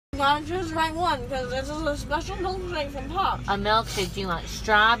gotta choose the right one because this is a special milkshake from Pops. A milkshake. Do you want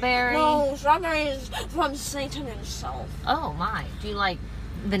strawberry? No, strawberry is from Satan himself. Oh my. Do you like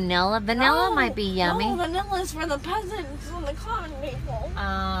vanilla? Vanilla might be yummy. No, vanilla is for the peasants and the common people.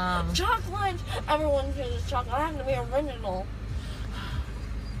 Chocolate. Everyone chooses chocolate. I have to be original.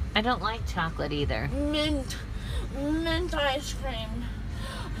 I don't like chocolate either. Mint ice cream.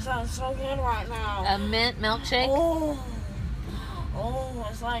 Sounds so good right now. A mint milkshake? Oh,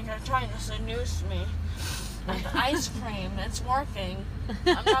 it's like you're trying to seduce me. With the ice cream, it's working.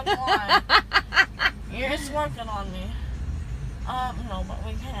 I'm not gonna lie. It's working on me. No, but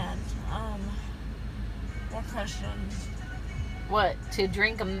we can't. We're Christians. What? To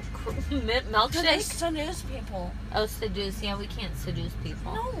drink a mint milkshake? To seduce people. Oh, seduce. Yeah, we can't seduce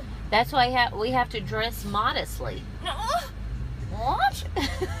people. No. That's why we have to dress modestly. No. What?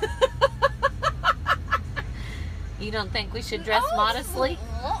 You don't think we should dress modestly?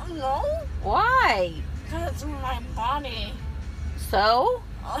 No. Why? Because it's my body. So?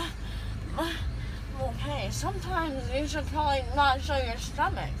 Okay, sometimes you should probably not show your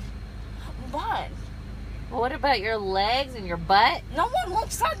stomach. But What about your legs and your butt? no one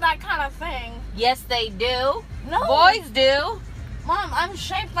looks at that kind of thing. Yes, they do. No. Boys do. Mom, I'm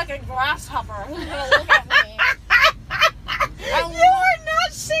shaped like a grasshopper. Who's gonna look at me? You are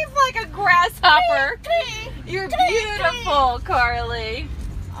not shaped like a grasshopper. You're beautiful, Carly.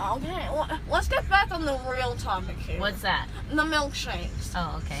 Okay, well, let's get back on the real topic here. What's that? The milkshakes.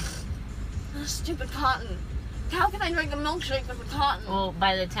 Oh, okay. Stupid cotton. How can I drink a milkshake with the cotton? Well,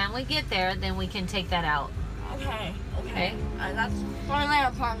 by the time we get there, then we can take that out. Okay. Okay. That's fine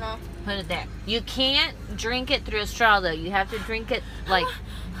there, partner. Put it there. You can't drink it through a straw, though. You have to drink it like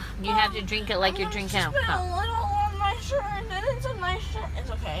you're drinking a Spit a cup. little on my shirt, and it's a nice shirt.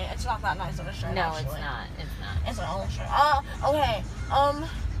 It's okay. It's not that nice of a shirt. No, actually. it's not. It's not. It's an old shirt. Okay.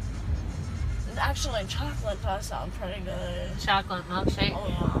 Actually, chocolate does sound pretty good. Chocolate milkshake. Oh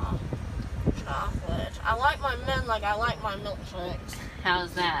yeah. Chocolate. I like my mint like I like my milkshakes.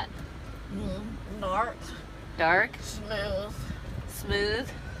 How's that? Dark, Dark, smooth, smooth.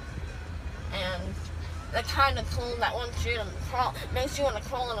 and the kind of cold that wants you to crawl, makes you want to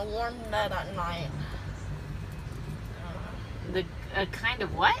crawl in a warm bed at night. The kind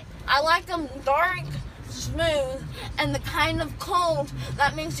of what? I like them dark, smooth, and the kind of cold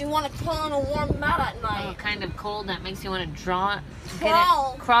that makes you want to crawl in a warm bed at Oh, night. kind of cold that makes you want to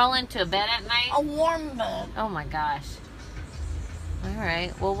crawl into a bed at night. A warm bed. Oh my gosh. All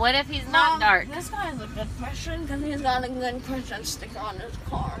right. Well, what if he's not dark? This guy's a good Christian because he's got a good Christian sticker on his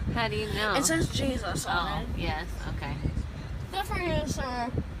car. How do you know? It says Jesus on Oh, it. yes. Okay. Good for you, sir.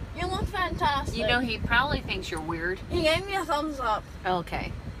 You look fantastic. You know, he probably thinks you're weird. He gave me a thumbs up.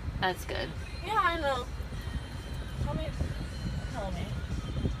 Okay. That's good. Yeah, I know. Tell me.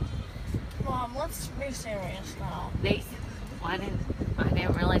 Mom, let's be serious now. I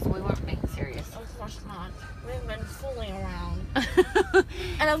didn't realize we weren't being serious. Of course not. We've been fooling around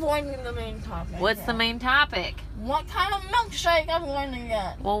and avoiding the main topic. What's the main topic? What kind of milkshake I'm going to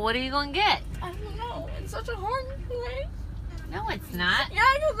get? Well, what are you going to get? I don't know. It's such a hard thing. No, it's not. Yeah,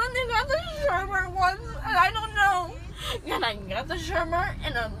 because then they got the sherbet ones, and I don't know. Can I get the sherbet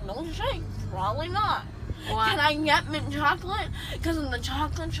in a milkshake? Probably not. What? Can I get mint chocolate? Because in the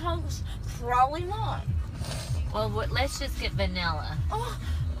chocolate chunks? Probably not. Well, let's just get vanilla.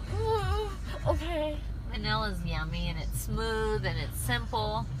 Oh, okay. Vanilla's yummy, and it's smooth, and it's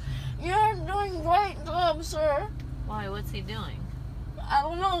simple. You're doing great job, sir. Why? What's he doing? I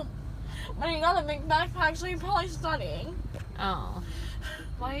don't know. But you got a big backpack, so you're probably studying. Oh.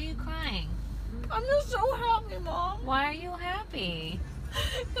 Why are you crying? I'm just so happy, Mom. Why are you happy?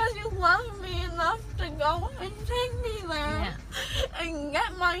 Because you love me enough to go and take me there and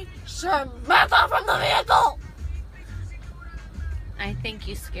get my sherbet from the vehicle. I think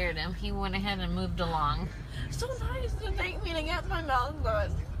you scared him. He went ahead and moved along. So nice to take me to get my mouth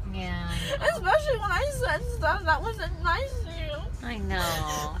done. Yeah. Especially when I said stuff that wasn't nice to you. I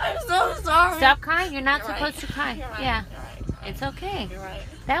know. I'm so sorry. Stop crying. You're not You're supposed right. to cry. You're right. Yeah. You're right. It's okay. You're right.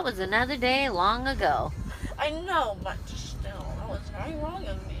 That was another day long ago. I know, but still, that was very wrong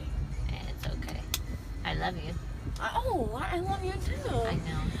of me. It's okay. I love you. I love you too. I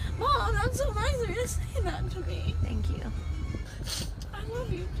know. Mom, that's so nice of you to say that to me. Thank you. I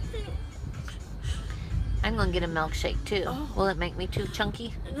love you too. I'm going to get a milkshake too. Oh. Will it make me too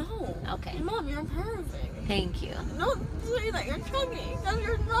chunky? No. Okay. Mom, you're perfect. Thank you. Don't say that you're chunky, because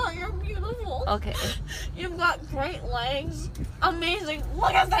you're not. You're beautiful. Okay. You've got great legs. Amazing.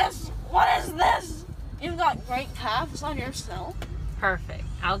 Look at this. What is this? You've got great calves on yourself. Perfect.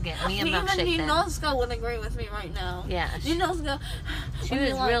 I'll get me a Even milkshake then. Ninoska would agree with me right now. Yeah. Ninoska, She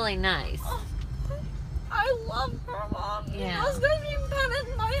was really nice. oh, I love her, Mom. Yeah. Ninoska, she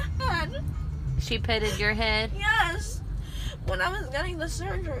petted my head. She petted your head? Yes. When I was getting the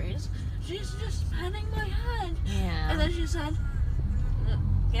surgeries, she's just petting my head. Yeah. And then she said,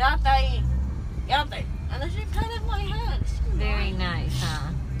 Yate, yate. And then she petted my head. Very nice,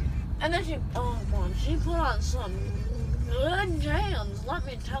 huh? And then she, oh God, she put on some good jams, let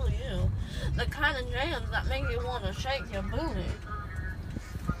me tell you. The kind of jams that make you want to shake your booty.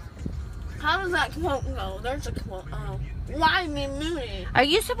 How does that quote go? There's a quote. Why me moody? Are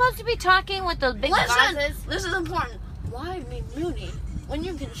you supposed to be talking with those big Listen, vases? this is important. Why me moody when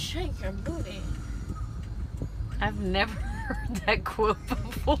you can shake your booty? I've never heard that quote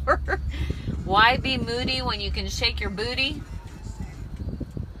before. Why be moody when you can shake your booty?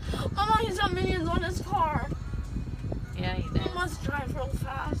 Mama, he's got minions on his car. Yeah, he He does. must drive real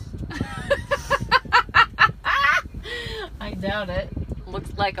fast. I doubt it.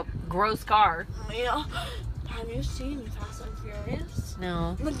 Looks like a gross car. Yeah. Have you seen Fast and Furious?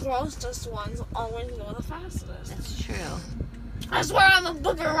 No, The grossest ones always go the fastest. that's true. I swear I'm a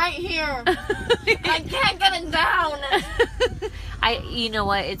booger right here. I can't get it down. You know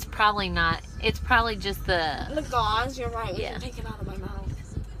what? It's probably not. It's probably just the. The gauze, you're right. We Yeah. can take it out of my mouth.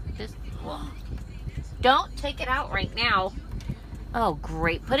 Just, don't take it out right now. Oh,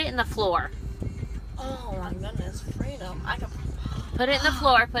 great. Put it in the floor. Oh my goodness, freedom. I can. Put it in the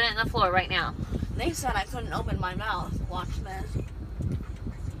floor. Put it in the floor right now. They said I couldn't open my mouth. Watch this.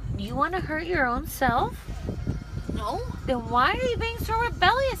 You want to hurt your own self? No? Then why are you being so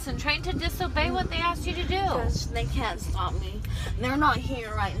rebellious and trying to disobey what they asked you to do? Because they can't stop me. They're not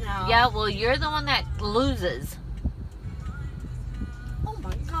here right now. Yeah, well, you're the one that loses. Oh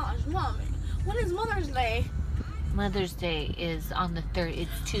my gosh, Mommy. When is Mother's Day? Mother's Day is on the 3rd.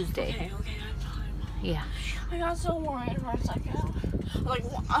 It's Tuesday. Okay, I have time. Yeah. I got so worried for a second. Like,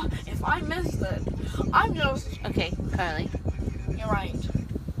 if I missed it, I'm just. Okay, Carly. You're right.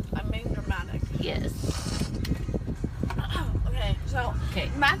 I'm being dramatic. Yes. Okay, so Okay.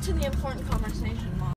 back to the important conversation, Mom.